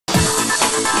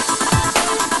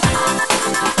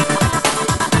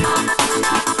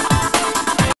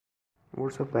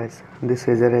What's up guys, this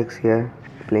is Rex here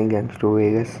playing GANGSTAR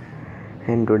Vegas,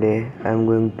 and today I'm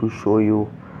going to show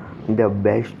you the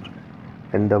best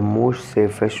and the most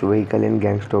safest vehicle in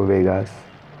GANGSTAR Vegas.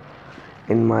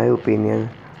 In my opinion,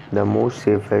 the most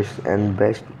safest and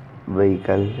best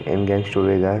vehicle in GANGSTAR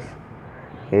Vegas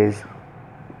is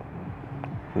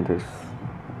this.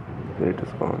 It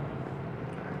is gone.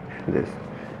 This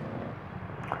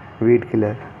weed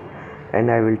killer,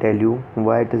 and I will tell you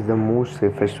why it is the most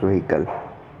safest vehicle.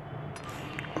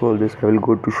 For this I will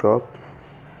go to shop.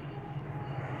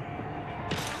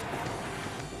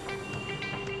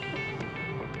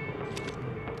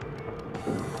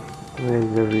 Where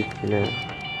is the weed killer?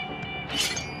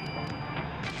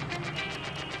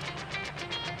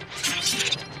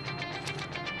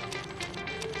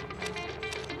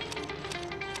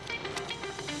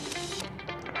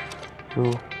 So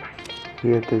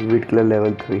here it is, weed killer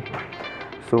level 3.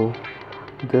 So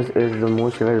this is the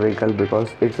most safest vehicle because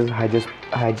it is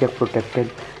hijack protected,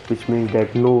 which means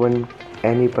that no one,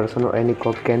 any person or any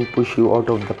cop can push you out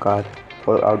of the car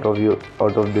or out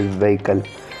of this vehicle.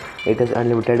 It has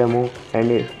unlimited ammo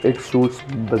and it shoots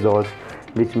buzzsaws,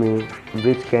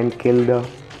 which can kill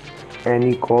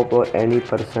any cop or any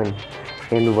person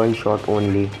in one shot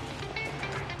only.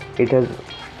 It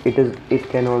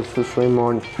can also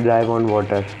drive on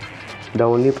water. The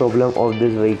only problem of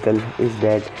this vehicle is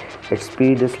that its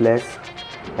speed is less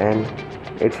and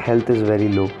its health is very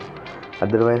low.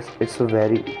 Otherwise, it's a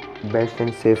very best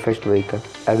and safest vehicle.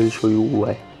 I will show you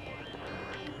why.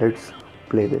 Let's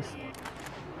play this.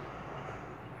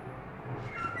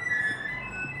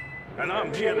 And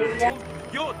I'm here to tell you,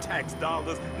 your tax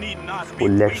dollars need not be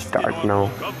Let's start now.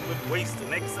 Government waste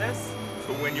and excess.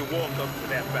 So when you walk up to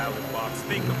that ballot box,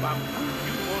 think about who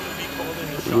you want to be calling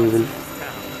the shots We will in this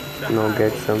town. now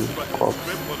get some cops.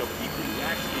 For the people who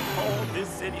actually call this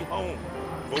city home.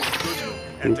 Vote for you, You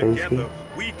and can together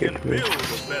see we can it build a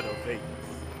better Vegas.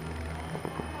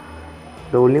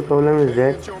 The only problem is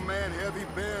that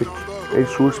it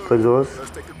shoots buzzsaws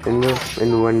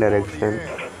in one direction.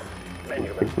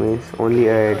 It means only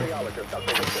ahead.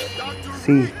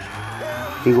 See,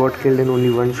 he got killed in only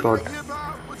one shot.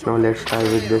 Now let's try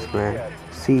with this man.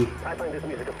 See,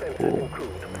 oh.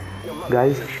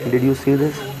 Guys, did you see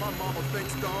this?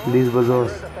 These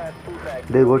buzzsaws,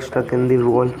 they got stuck in the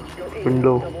wall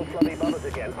window.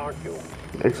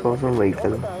 It's awesome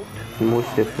vehicle,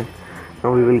 most safe.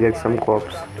 Now we will get some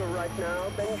cops.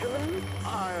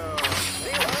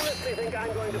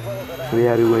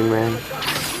 Where are you going, man?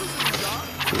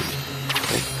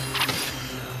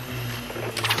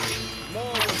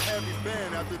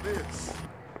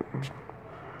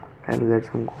 I'll get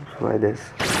some cops by this.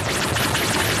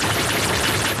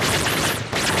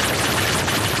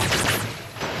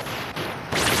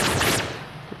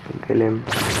 Kill him.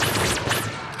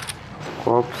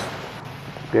 Cops.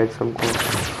 Get some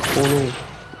cops. Oh no.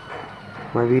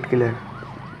 My weed killer.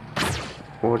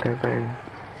 What happened?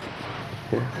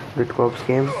 Yeah. The cops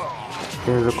came.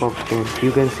 Here the cops came.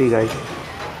 You can see, guys.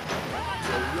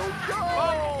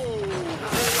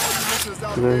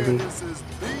 You can see.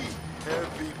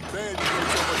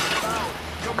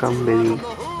 Come, baby.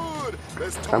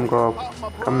 Come, cop.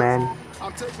 Come, man.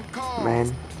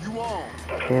 Man.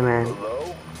 Hey, man.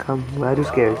 Come. Why are you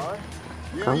scared?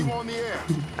 Come.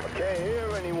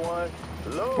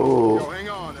 Oh.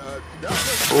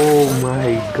 Oh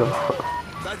my God.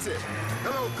 That's it.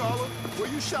 Hello, caller. Where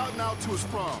you shouting out to us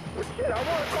from? Shit, I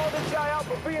want to call this guy out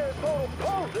for being a total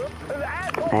poser and an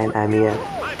asshole. And I'm here.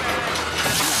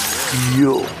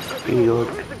 Yo. He got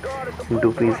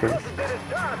into pieces.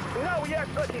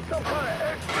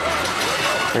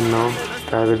 And now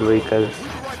private vehicles.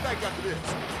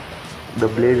 The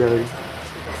blades are.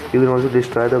 You can also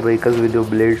destroy the vehicles with your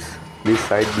blades, these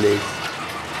side blades.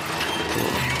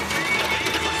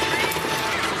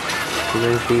 You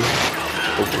can see.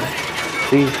 Okay.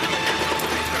 See,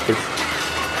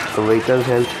 the vehicle's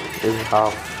health is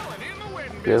half.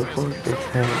 Therefore, its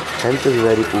health is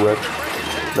very poor.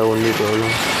 The only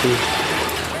problem. See,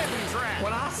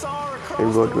 it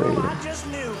got very low.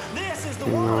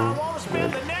 No,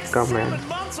 come man.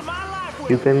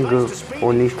 You can go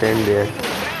only stand there.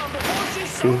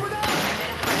 See,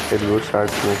 it will start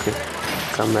smoking.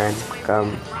 Come man, come.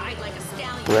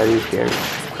 Very scared.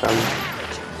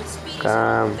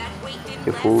 Come.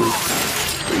 You fool.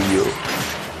 Yo.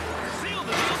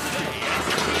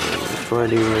 What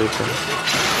do you make?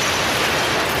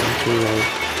 See guys,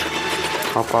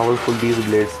 how powerful these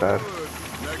blades are.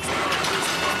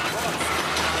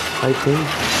 I think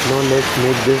now let's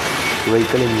make this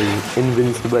vehicle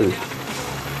invincible.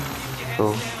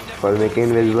 So for making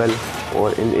invisible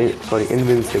or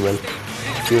invincible,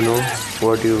 you know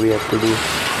what we have to do.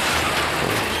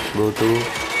 Go to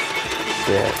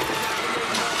where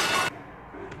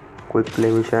quick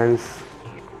play missions,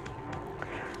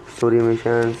 story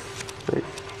missions. Wait,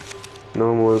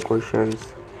 no more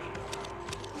questions.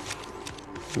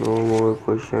 No more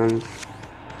questions.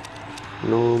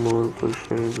 No more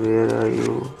questions. Where are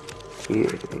you?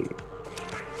 Here.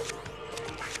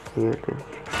 Here.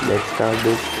 Let's start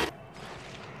this.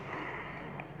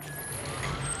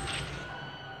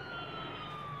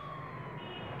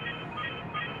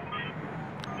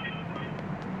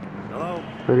 Hello?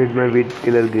 Where did my weed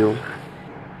killer go?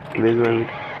 Where's my weed?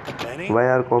 Benny? Why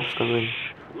are cops coming?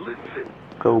 Listen,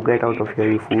 Go get out of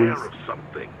here, you take care fools. of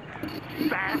something.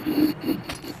 Fast.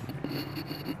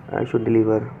 I should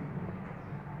deliver.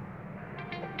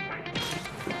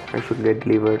 I should get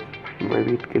delivered. My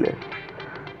weed killer.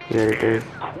 Here it is.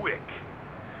 And quick.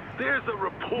 There's a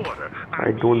reporter.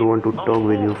 I don't want to talk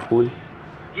with you, fool.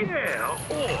 Yeah, a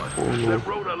horse Oh no. that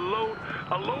rode a load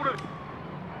of...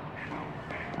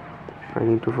 I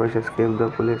need to first escape the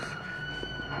police.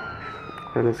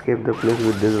 I'll escape the police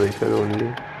with this vehicle only.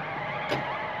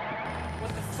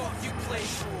 What the fuck you play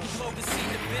for? Low to see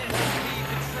the bit, leave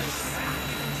the trace.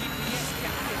 Even GPS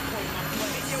can't pinpoint my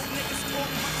place. Hey, yo, niggas talk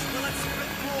much, well, let's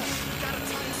spit more. Got a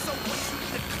tongue, so what you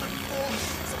need to clip for?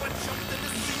 So I jumped in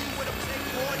the scene with a big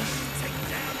boy. Take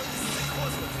down a sick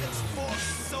horse with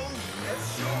pitchforks. So,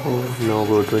 let's show. Oh, now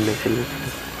go to next list.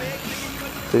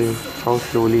 See how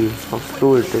slow it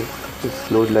is. It's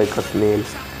slowed like a snail.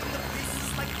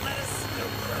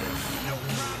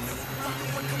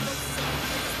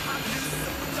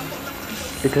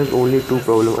 It has only two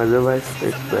problems, otherwise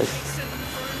it's best.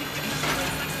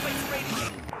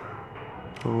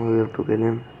 Oh, we have to kill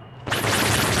him.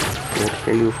 Let's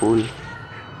kill you, fool.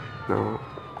 Now,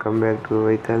 come back to the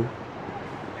vehicle.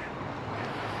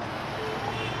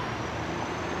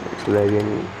 It's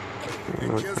lagging.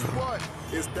 And guess what?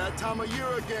 It's that time of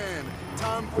year again.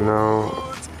 Time for No.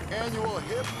 Hood's annual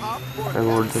hip hop for I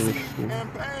want MC the-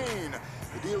 campaign.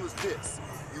 The deal is this: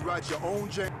 you write your own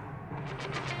jam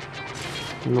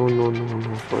No,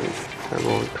 sorry. I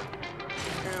won't.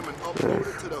 and upload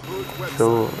it to the Hood website. So,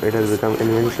 it has become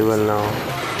invincible now.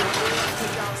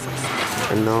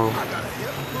 And now,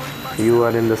 you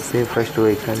are in the safest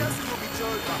vehicle.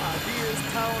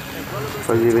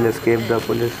 First, we will escape the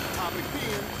police. Topic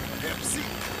being FC.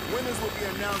 Winners will be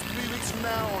announced 3 weeks from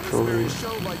now on this Oh. very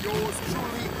show by yours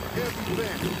truly, every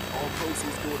event. All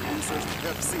proceeds go to research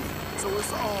FC. So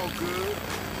it's all good.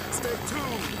 Stay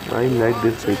tuned. I like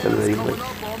this vehicle very Coming much.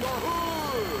 up on the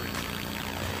Hood.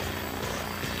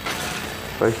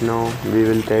 First, now we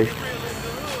will test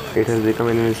it has become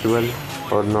invincible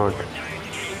or not.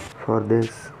 For this,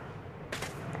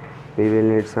 we will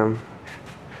need some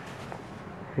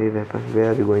heavy weapon.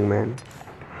 Where are you going, man?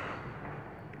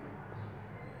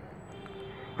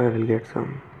 I will get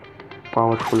some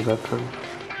powerful weapon.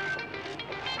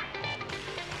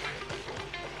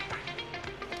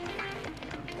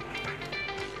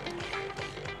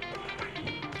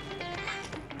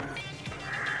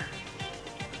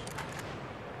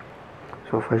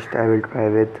 So first I will try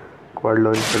with quad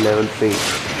launcher level 3.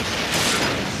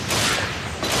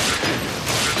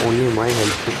 Only my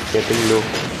health is getting low.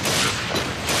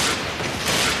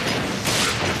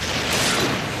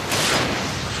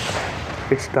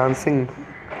 It's dancing.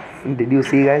 Did you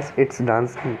see, guys? It's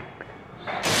dancing.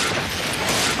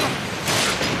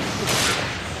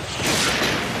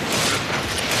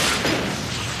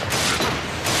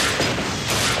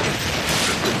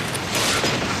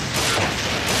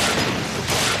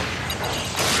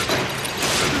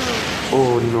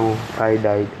 Oh no, I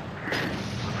died.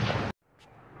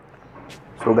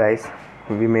 So guys,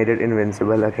 we made it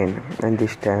invincible again, and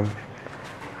this time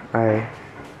I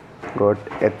got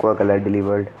aqua color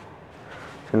delivered.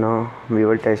 So now we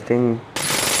were testing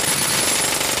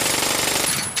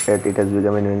that it has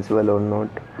become invincible or not.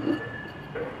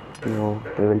 Now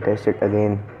we will test it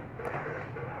again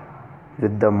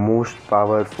with the most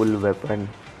powerful weapon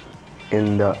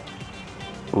in the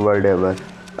world ever.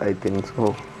 I think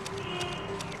so.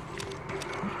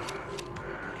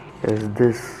 Is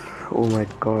this? Oh my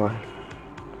god.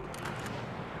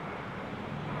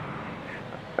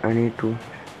 I need to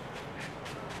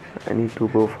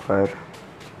go far.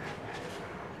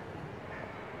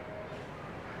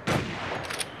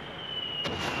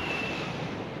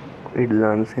 It's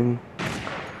dancing.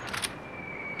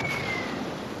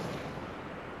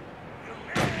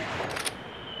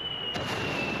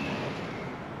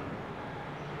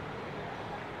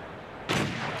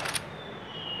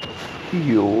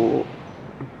 Yo.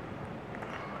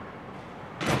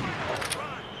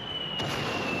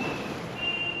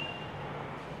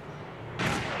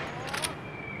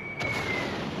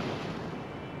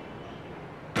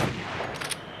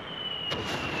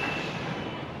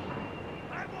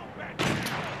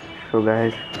 So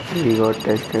guys, we got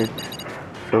tested,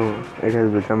 so it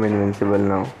has become invincible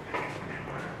now.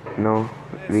 Now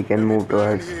we can move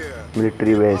towards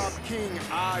military base. King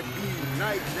I.B.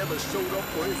 Knight never showed up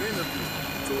for his interview.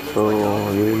 So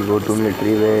we will go to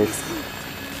military base.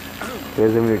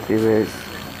 Where's the military base?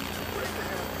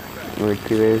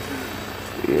 Military base.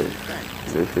 Yes,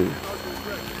 this is.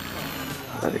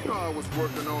 I was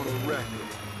working on a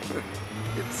record.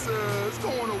 It's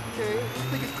going okay. I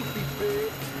think it could be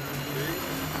big.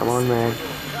 Come on, man.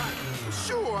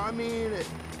 Sure, I mean,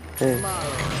 Hey, hell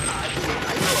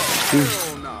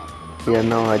no. we are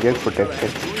now hijack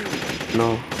protected.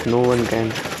 No one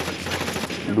can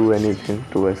do anything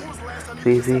to us.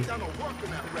 See.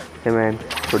 Hey man,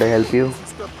 should I help you?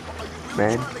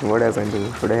 Man, what happened to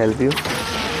you? Should I help you?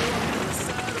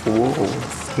 Whoa,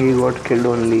 he got killed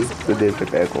only with this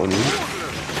attack only.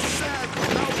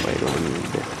 I don't need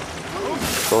that.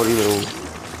 Sorry bro,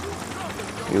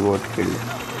 you got killed.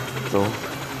 So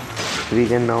we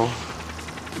can now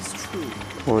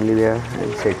only there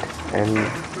and sit and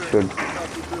should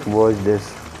watch this.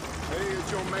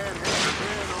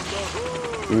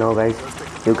 Now guys,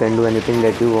 you can do anything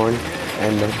that you want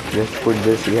and just put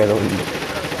this here only.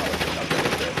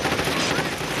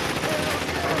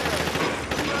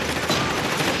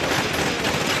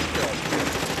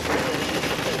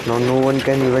 Now no one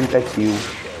can even touch you.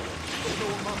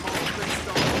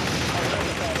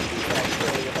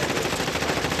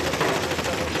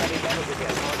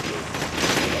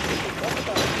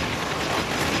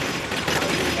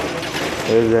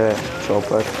 Here's a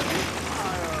chopper.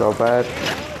 Chopper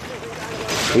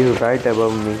is right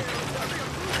above me.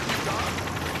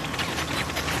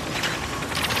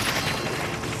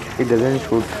 It doesn't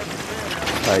shoot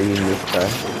high in the sky.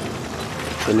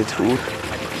 Will it shoot?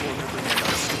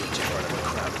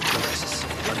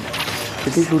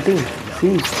 It is shooting.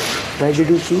 See? Why did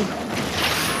you see?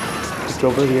 The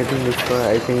chopper is getting destroyed.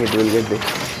 I think it will get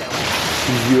destroyed.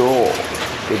 Yo!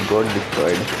 It got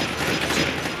destroyed.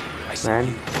 Man,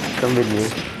 come with me.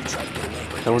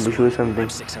 I want to show you something.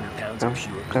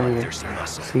 Come here.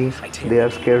 See, they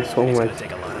are scared so much.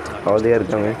 How they are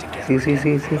coming. See.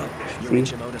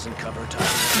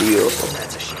 Yo.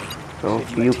 No,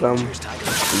 you come.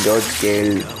 Got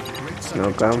killed.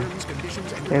 No, come.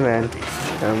 Hey man,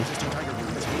 come.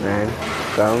 Man,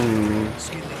 come.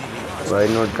 Why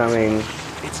not coming?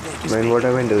 Man, what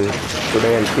happened to you? Should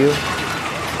I help you?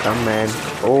 Come man.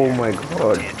 Oh my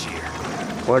god.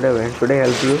 What happened? Should I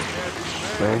help you?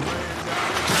 Man.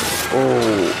 Oh,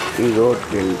 he got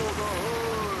killed.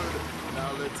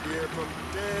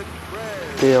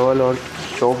 They all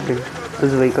chopped it.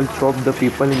 This vehicle chopped the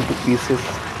people into pieces.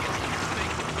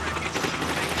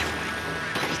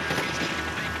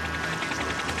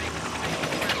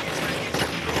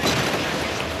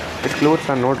 His clothes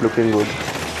are not looking good.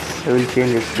 I will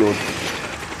change his clothes.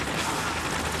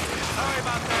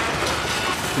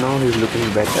 Now he's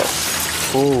looking better.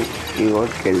 Oh, he got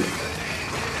killed.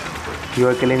 You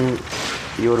are killing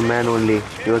your man only.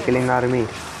 You are killing army.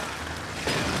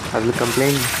 I will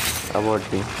complain about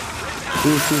me.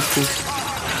 See.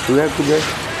 You have to just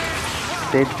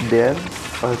sit there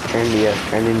or stand here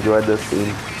and enjoy the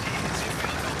scene.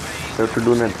 You have to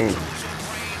do nothing.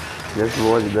 Just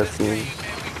watch the scene.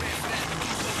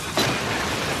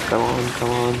 Come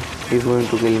on. He's going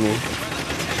to kill me.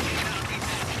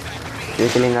 You're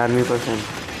killing army person.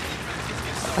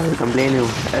 I will complain you.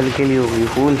 I will kill you, you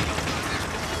fool.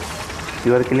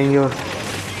 You are killing your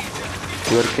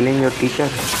teacher,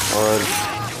 or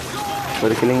you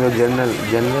are killing your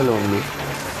general only.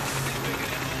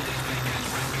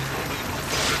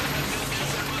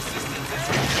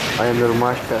 I am your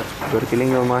master. You are killing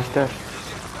your master.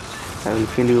 I will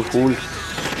kill you, fool.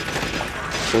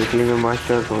 You are killing your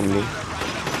masters only.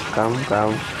 Come.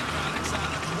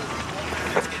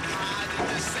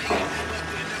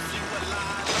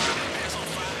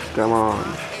 Come on.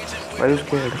 Why are you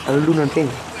scared? I will do nothing.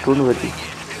 Don't worry.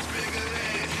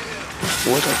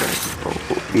 What happened? Oh,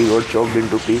 he got chopped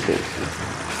into pieces.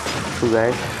 So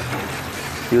guys,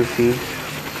 you see,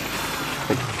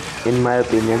 in my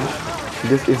opinion,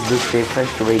 this is the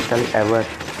safest vehicle ever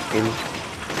in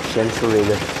GANGSTAR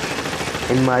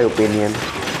VEGAS. In my opinion.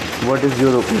 What is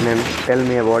your opinion? Tell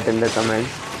me about in the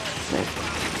comments.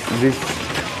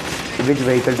 Which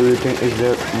vehicle do you think is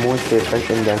the most safest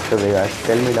in GANGSTAR VEGAS?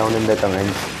 Tell me down in the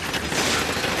comments.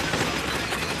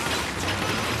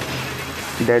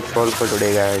 That's all for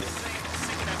today, guys.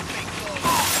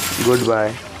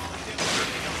 Goodbye.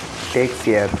 Take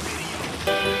care.